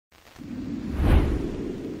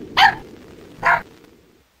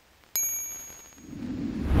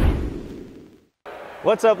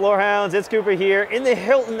What's up, Lorehounds? It's Cooper here in the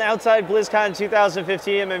Hilton outside BlizzCon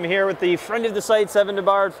 2015. I'm here with the friend of the site, Seven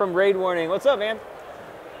DeBard from Raid Warning. What's up, man?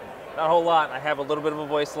 Not a whole lot. I have a little bit of a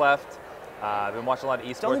voice left. I've been watching a lot of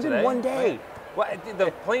esports today. It's only been one day. Well,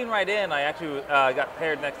 the plane ride in, I actually got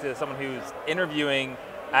paired next to someone who's interviewing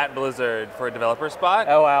at Blizzard for a developer spot.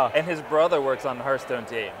 Oh, wow. And his brother works on the Hearthstone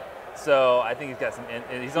team. So I think he's got some,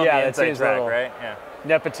 he's on the inside track, right? Yeah.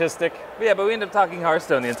 Nepotistic. But yeah, but we ended up talking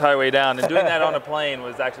Hearthstone the entire way down, and doing that on a plane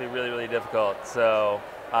was actually really, really difficult. So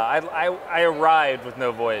I arrived with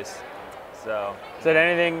no voice. So did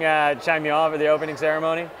anything chime you off at the opening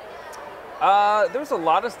ceremony? There was a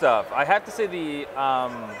lot of stuff. I have to say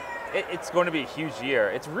it's going to be a huge year.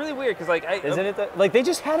 It's really weird because isn't it like they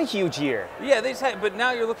just had a huge year? Yeah, they just had, but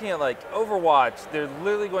now you're looking at like Overwatch. They're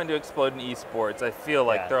literally going to explode in esports. I feel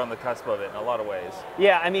like they're on the cusp of it in a lot of ways.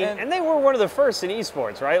 Yeah, I mean, and they were one of the first in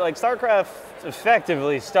esports, right? Like StarCraft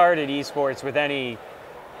effectively started esports with any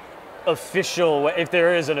official way, if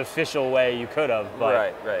there is an official way you could have.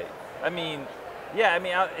 But. Right. I mean, yeah, I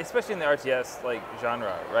mean, especially in the RTS like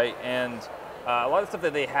genre, right? And a lot of stuff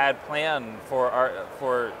that they had planned for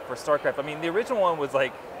StarCraft. I mean, the original one was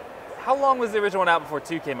like, how long was the original one out before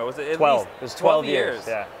 2 came out? Was it at 12? Least it was 12 years.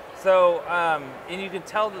 Yeah. So, and you can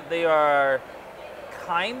tell that they are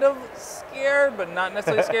kind of scared, but not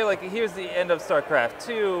necessarily scared. Like, here's the end of StarCraft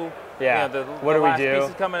II. Yeah. You know, what do we last do? piece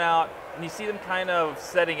is coming out, and you see them kind of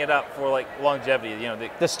setting it up for like longevity. You know,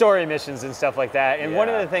 the story missions and stuff like that. And one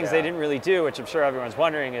of the things they didn't really do, which I'm sure everyone's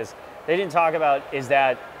wondering, is they didn't talk about, is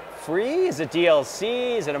that free? Is it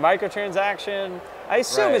DLC? Is it a microtransaction? I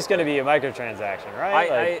assume it's going to be a microtransaction,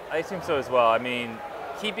 right? I assume so as well. I mean,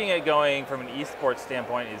 keeping it going from an esports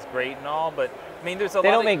standpoint is great and all, but I mean, there's a lot.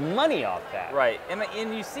 They don't make money off that, right?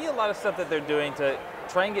 And you see a lot of stuff that they're doing to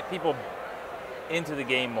try and get people into the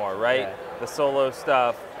game more, right? Yeah. The solo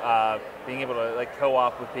stuff, being able to like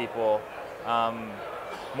co-op with people,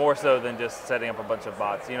 more so than just setting up a bunch of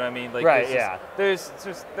bots. You know what I mean? Like, there's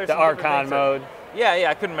the Archon mode. Yeah,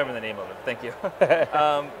 I couldn't remember the name of it. Thank you.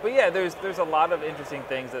 But yeah, there's a lot of interesting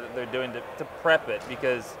things that they're doing to prep it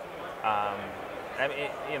because, I mean,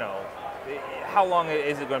 you know, how long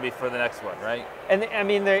is it going to be for the next one, right? And I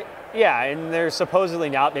mean, they're supposedly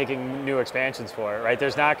not making new expansions for it, right?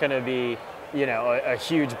 There's not going to be, you know, a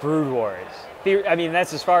huge Brood Wars. I mean,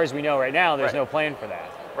 that's as far as we know right now. There's no plan for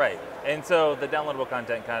that. Right, and so the downloadable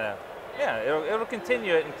content kind of, it'll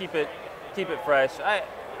continue it and keep it fresh.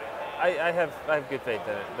 I have good faith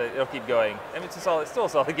that it'll keep going. I mean, it's still a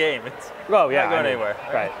solid game. It's not going anywhere.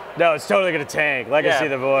 Right. No, it's totally going to tank. Legacy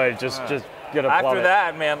of the Void, just going to plummet. After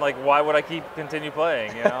that, man, like, why would I continue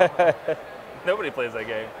playing, you know? Nobody plays that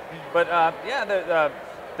game. But,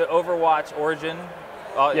 the Overwatch Origin,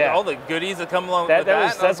 all the goodies that come along with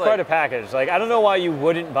that. That's quite a package. Like, I don't know why you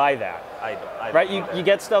wouldn't buy that. You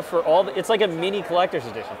get stuff for all it's like a mini collector's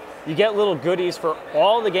edition. You get little goodies for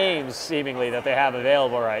all the games, seemingly, that they have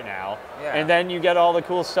available right now. Yeah. And then you get all the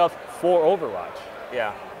cool stuff for Overwatch.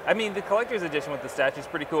 Yeah. I mean, the collector's edition with the statue's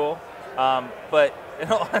pretty cool. But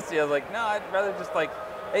in all honesty, I was like, no, I'd rather just like,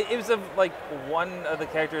 it was like one of the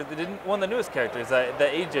characters, one of the newest characters,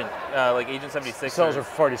 the agent, like Agent 76. Soldier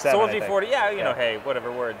 47. Soldier 40, you know, hey,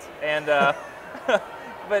 whatever words. And,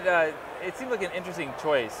 but it seemed like an interesting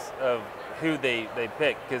choice of who they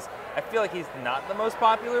picked, because I feel like he's not the most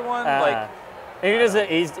popular one.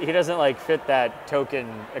 He doesn't like fit that token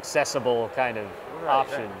accessible kind of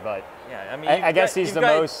option, but yeah, I mean, I guess he's the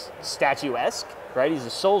most statuesque, right? He's a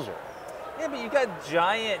soldier. Yeah, but you've got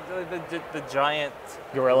giant, the giant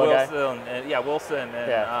gorilla Wilson, guy. Wilson,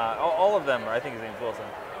 and all of them. I think his name's Wilson.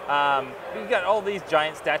 You've got all these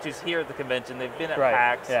giant statues here at the convention. They've been at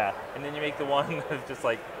PAX, and then you make the one that's just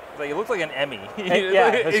like it looks like an Emmy.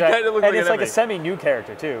 It kind of looks like an Emmy. Like a semi-new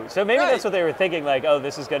character too. So maybe that's what they were thinking. Like, oh,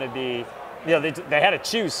 this is going to be, you know, they had to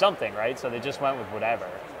choose something, right? So they just went with whatever.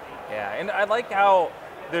 Yeah, and I like how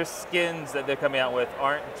their skins that they're coming out with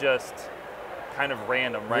aren't just kind of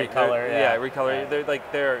random, right? Recolor, recolor. Yeah. They're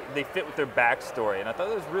like they fit with their backstory, and I thought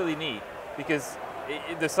that was really neat because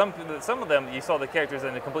there's some of them you saw the characters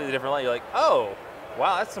in a completely different light. You're like, oh,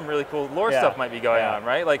 wow, that's some really cool lore stuff might be going on,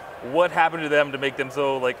 right? Like, what happened to them to make them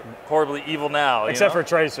so like horribly evil now? Except for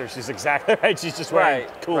Tracer, she's exactly right. She's just wearing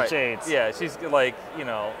cool shades. Yeah, she's like, you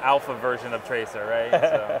know, alpha version of Tracer, right?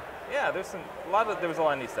 So, yeah, there was a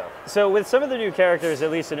lot of neat stuff. So with some of the new characters, at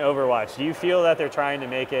least in Overwatch, do you feel that they're trying to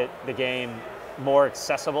make the game more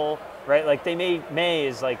accessible, right? Like Mei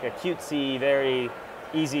is like a cutesy, very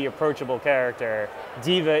easy, approachable character.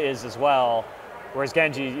 Diva is as well. Whereas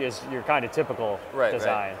Genji is your kind of typical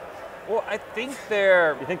design. Well, I think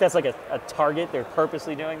they're... You think that's like a target? They're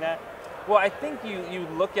purposely doing that? Well, I think you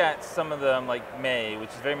look at some of them like Mei, which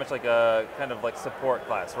is very much like a kind of like support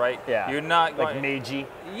class, right? Yeah. You're not like going, Meiji.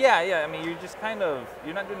 Yeah. I mean, you're just kind of,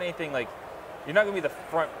 you're not doing anything like, you're not going to be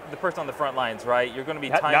the person on the front lines, right? You're going to be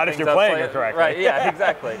tying not things if you're up playing slightly, it correctly. right? Yeah,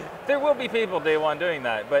 exactly. There will be people day one doing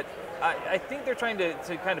that, but I think they're trying to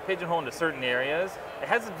kind of pigeonhole into certain areas. It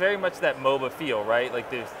has very much that MOBA feel, right? Like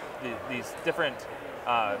there's these different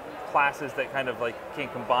classes that kind of like can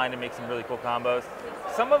combine and make some really cool combos.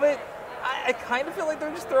 Some of it, I kind of feel like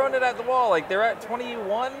they're just throwing it at the wall. Like they're at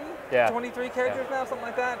 21, 23 characters now, something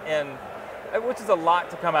like that, and which is a lot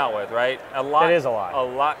to come out with, right? A lot. It is a lot. A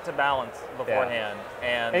lot to balance beforehand,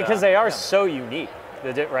 and because they are so unique,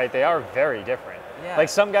 right? They are very different. Yeah. Like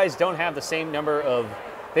some guys don't have the same number of.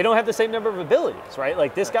 They don't have the same number of abilities, right?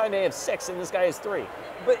 Like this guy may have 6 and this guy has 3.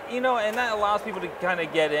 But and that allows people to kind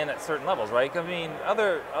of get in at certain levels, right? I mean,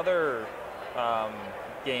 other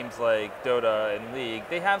games like Dota and League,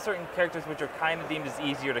 they have certain characters which are kind of deemed as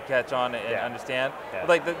easier to catch on and understand. Yeah. But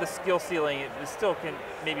like the skill ceiling, it still can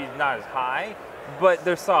maybe not as high, but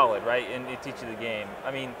they're solid, right? And it teaches you the game.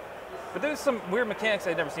 I mean, but there's some weird mechanics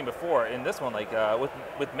I'd never seen before in this one, like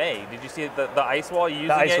with Mei. Did you see the ice wall?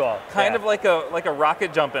 Using ice wall, kind of like a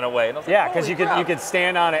rocket jump in a way. And I was like, because you could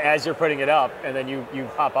stand on it as you're putting it up, and then you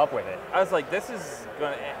pop up with it. I was like, this is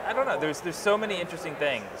going to, I don't know. There's so many interesting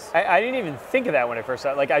things. I didn't even think of that when I first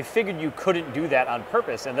started. Like I figured you couldn't do that on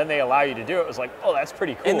purpose, and then they allow you to do it. It was like, oh, that's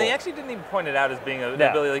pretty cool. And they actually didn't even point it out as being an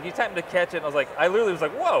ability. Like you typed to catch it, and I was like, I literally was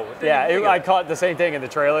like, whoa. I caught the same thing in the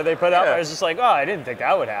trailer they put out. I was just like, oh, I didn't think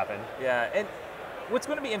that would happen. Yeah, and what's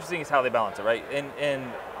going to be interesting is how they balance it, right? And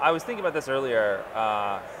I was thinking about this earlier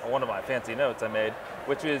on one of my fancy notes I made,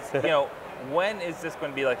 which is, when is this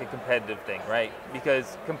going to be like a competitive thing, right?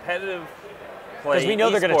 Because competitive play, because we know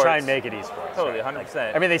they're going to try and make it esports. Totally, right? 100%.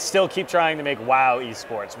 Like, I mean, they still keep trying to make WoW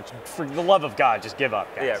esports, which, for the love of God, just give up,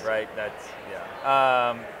 guys. Yeah, right. That's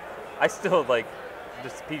I still like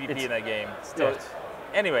just PvP in that game. Still,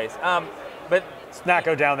 anyways. But let's not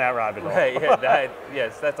go down that rabbit hole. Right. Yeah.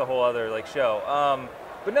 Yes, that's a whole other like show.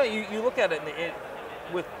 But no, you look at it, and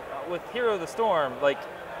with Hero of the Storm, like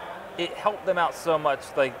it helped them out so much.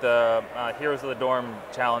 Like the Heroes of the Dorm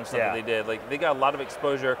challenge stuff that they did, like they got a lot of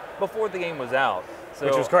exposure before the game was out. So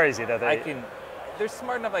which was crazy that they. They're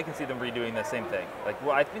smart enough. I can see them redoing the same thing. Like,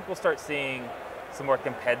 well, I think we'll start seeing some more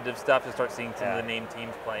competitive stuff. You'll start seeing some of the named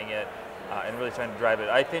teams playing it and really trying to drive it.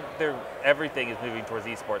 I think everything is moving towards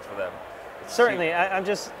esports for them. Certainly, I'm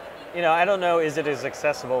just, I don't know, is it as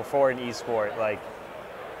accessible for an esport? Like,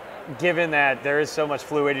 given that there is so much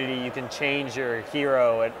fluidity, you can change your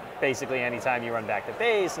hero at basically any time you run back to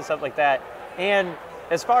base and stuff like that. And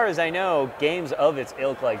as far as I know, games of its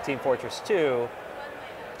ilk, like Team Fortress 2,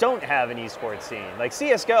 don't have an esports scene. Like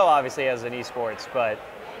CSGO obviously has an esports, but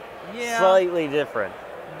slightly different.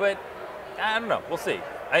 But I don't know. We'll see.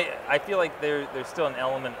 I feel like there's still an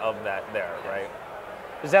element of that there, right?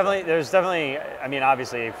 There's definitely. I mean,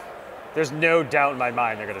 obviously, there's no doubt in my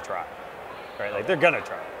mind they're going to try. Right? Like they're going to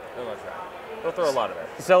try. They're going to try. They'll throw a lot of it.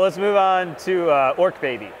 So let's move on to Orc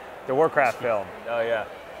Baby, the Warcraft film. Oh yeah.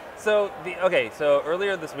 So so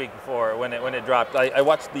earlier this week, before when it dropped, I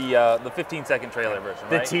watched the 15-second trailer version.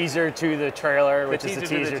 The right? teaser to the trailer, which is the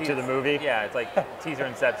teaser to the movie. Yeah, it's like teaser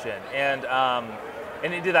inception, and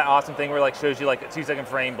it did that awesome thing where like shows you like a 2-second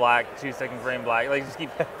frame black, 2-second frame black, like just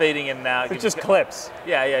keep fading in and out. It's just clips.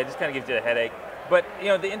 Yeah, it just kind of gives you a headache. But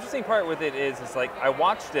the interesting part with it is like I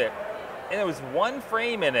watched it, and there was one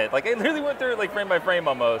frame in it. Like I literally went through it like frame by frame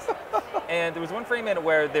almost, and there was one frame in it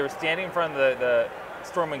where they were standing in front of the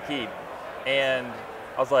Stormwind Keep, and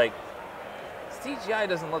I was like, CGI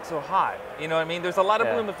doesn't look so hot. You know what I mean? There's a lot of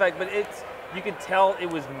bloom effect, but you could tell it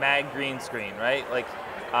was mag green screen, right? Like,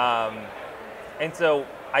 and so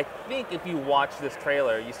I think if you watch this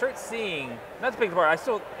trailer, you start seeing, not to pick apart, I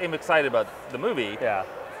still am excited about the movie. Yeah.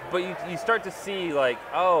 But you start to see like,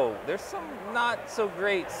 oh, there's some not so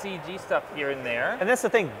great CG stuff here and there. And that's the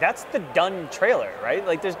thing. That's the done trailer, right?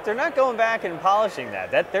 Like they're not going back and polishing that.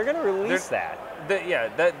 They're going to release that.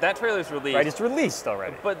 That trailer's released. Right, it's released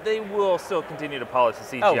already. But they will still continue to polish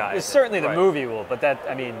the CGI. Oh, certainly the movie will. But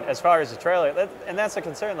as far as the trailer, and that's a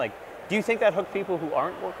concern. Like, do you think that hooked people who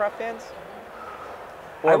aren't Warcraft fans?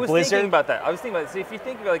 Or I was Blizzard? thinking about that. So if you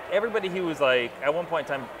think of like everybody who was like, at one point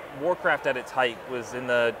in time, Warcraft at its height was in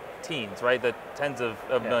the teens, right? The tens of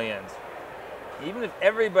millions. Even if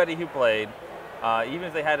everybody who played, even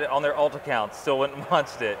if they had it on their alt accounts, still went and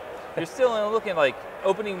watched it, you're still looking like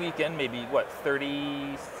opening weekend, maybe what,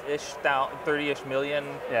 30-ish million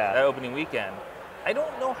that opening weekend. I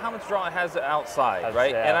don't know how much draw it has outside,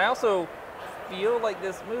 right? Yeah. And I also feel like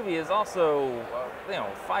this movie is also,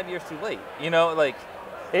 5 years too late.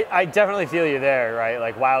 I definitely feel you there, right?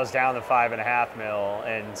 Like WoW's down to 5.5 mil,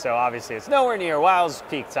 and so obviously it's nowhere near WoW's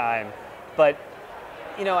peak time. But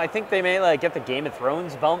I think they may like get the Game of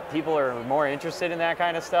Thrones bump. People are more interested in that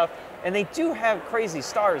kind of stuff, and they do have crazy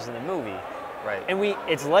stars in the movie, right? And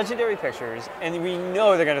it's Legendary Pictures, and we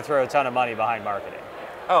know they're going to throw a ton of money behind marketing.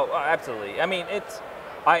 Oh, absolutely. I mean,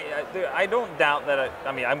 I don't doubt that.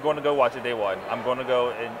 I'm going to go watch it day one. I'm going to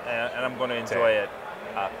go and I'm going to enjoy it.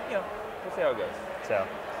 We'll see how it goes. So,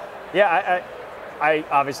 yeah, I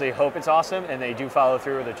obviously hope it's awesome, and they do follow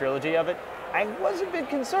through with a trilogy of it. I was a bit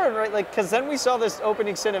concerned, right? Like, because then we saw this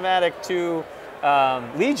opening cinematic to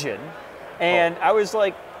Legion, and I was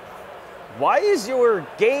like, why is your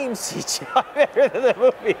game CGI better than the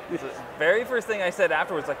movie? The very first thing I said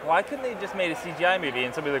afterwards, like, why couldn't they just made a CGI movie?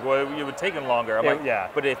 And somebody's like, well, it would have taken longer. I'm like, yeah.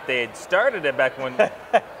 But if they had started it back in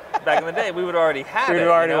the day, we would have already had it. We would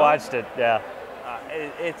have already watched it, yeah.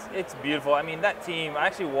 It's beautiful. I mean, that team, I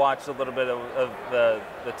actually watched a little bit of the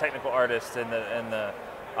technical artists and the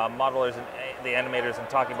modelers and the animators and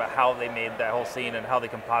talking about how they made that whole scene and how they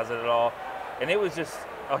composited it all. And it was just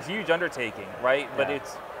a huge undertaking, right? But it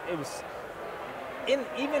was,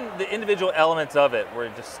 even the individual elements of it were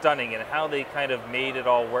just stunning, and how they kind of made it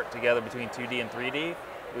all work together between 2D and 3D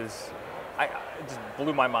was, it just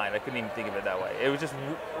blew my mind. I couldn't even think of it that way. It was just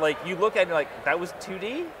like, you look at it like, that was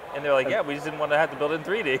 2D? And they're like, yeah, we just didn't want to have to build it in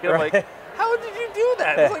 3D. I'm like, how did you do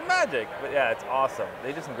that? It's like magic. But yeah, it's awesome.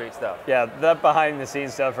 They did some great stuff. Yeah, that behind the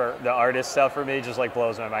scenes stuff, or the artist stuff for me, just like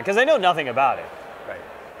blows my mind, because I know nothing about it. Right.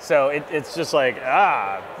 So it's just like,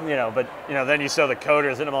 but then you saw the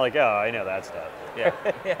coders, and I'm like, oh, I know that stuff. Yeah,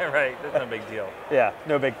 yeah, right. That's no big deal. Yeah,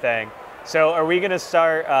 no big thing. So are we going to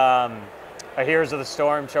start a Heroes of the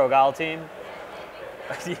Storm Cho'Gall team?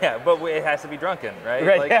 Yeah, but it has to be drunken, right?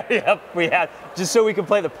 Right, like, yep, we have, just so we can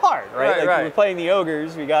play the part, right? Like, we're playing the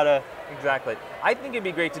ogres, we got to... Exactly. I think it'd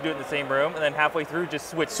be great to do it in the same room, and then halfway through just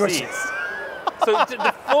switch seats. So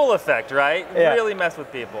the full effect, right? Yeah. Really mess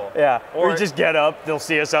with people. Yeah, or we just get up, they'll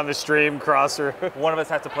see us on the stream, cross through. One of us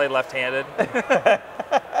has to play left-handed.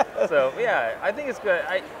 So yeah, I think it's good.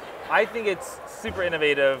 I think it's super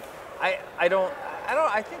innovative. I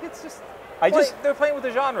think it's just, they're playing with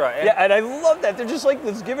the genre. And I love that. They're just like,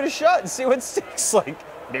 let's give it a shot and see what sticks. Like,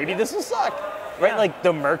 maybe this will suck. Right? Yeah. Like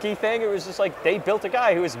the murky thing, it was just like, they built a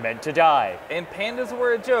guy who was meant to die. And pandas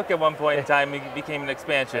were a joke at one point in time. It became an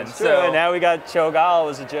expansion. That's true. And now we got Cho'Gall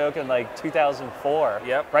was a joke in like 2004.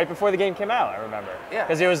 Yep. Right before the game came out, I remember. Yeah.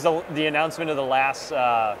 Because it was the announcement of the last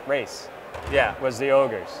race. Yeah. Was the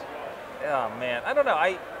ogres. Oh man, I don't know.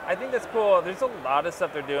 I think that's cool. There's a lot of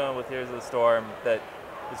stuff they're doing with Heroes of the Storm that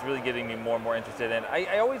is really getting me more and more interested in.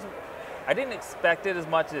 I didn't expect it as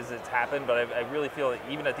much as it's happened, but I really feel like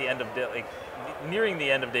even at the end of nearing the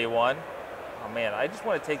end of day one, oh man, I just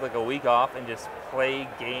want to take like a week off and just play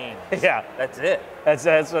games. Yeah. That's it.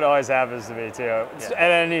 That's what always happens to me too. Yeah.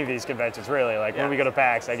 At any of these conventions, really. Like when we go to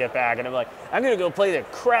PAX, I get back and I'm like, I'm gonna go play the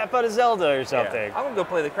crap out of Zelda or something. Yeah. I'm gonna go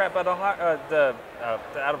play the crap out of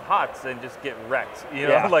out of HOTS and just get wrecked. You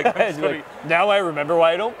know, yeah. like, now I remember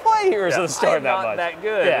why I don't play Heroes of the Storm that much. I'm not that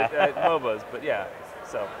good at MOBAs, but yeah.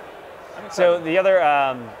 So the other.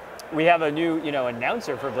 We have a new,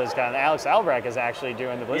 announcer for BlizzCon. Alex Albrecht is actually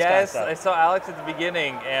doing the BlizzCon stuff. Yes, I saw Alex at the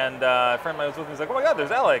beginning, and a friend of mine was with me. He's like, "Oh my God, there's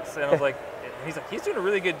Alex!" And I was like, "He's doing a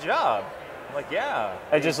really good job." I'm like, "Yeah."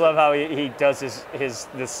 I just love how he does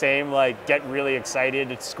the same like get really excited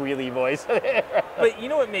squealy voice. But you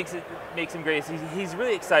know what makes him great? Is he's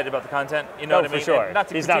really excited about the content. You know what I mean? For sure. And not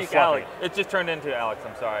to he's critique not Alex. It just turned into Alex.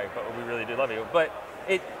 I'm sorry, but we really do love you. But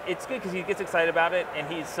it's good because he gets excited about it, and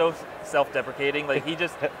he's so self-deprecating. Like he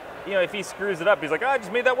just. If he screws it up, he's like, I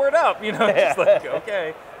just made that word up. Just like,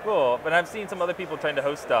 okay, cool. But I've seen some other people trying to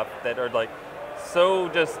host stuff that are like so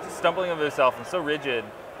just stumbling over themselves and so rigid.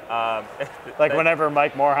 Like whenever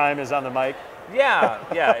Mike Morheim is on the mic. Yeah,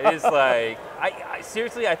 it is like, I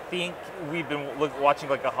seriously, I think we've been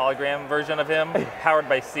watching like a hologram version of him powered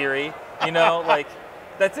by Siri. Like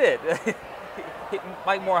that's it.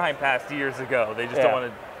 Mike Morheim passed years ago. They just don't want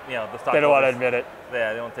to, they don't want to admit it.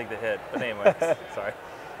 Yeah, they don't take the hit. But anyway, sorry.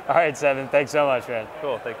 All right, Seven. Thanks so much, man.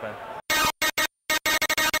 Cool. Thanks, man.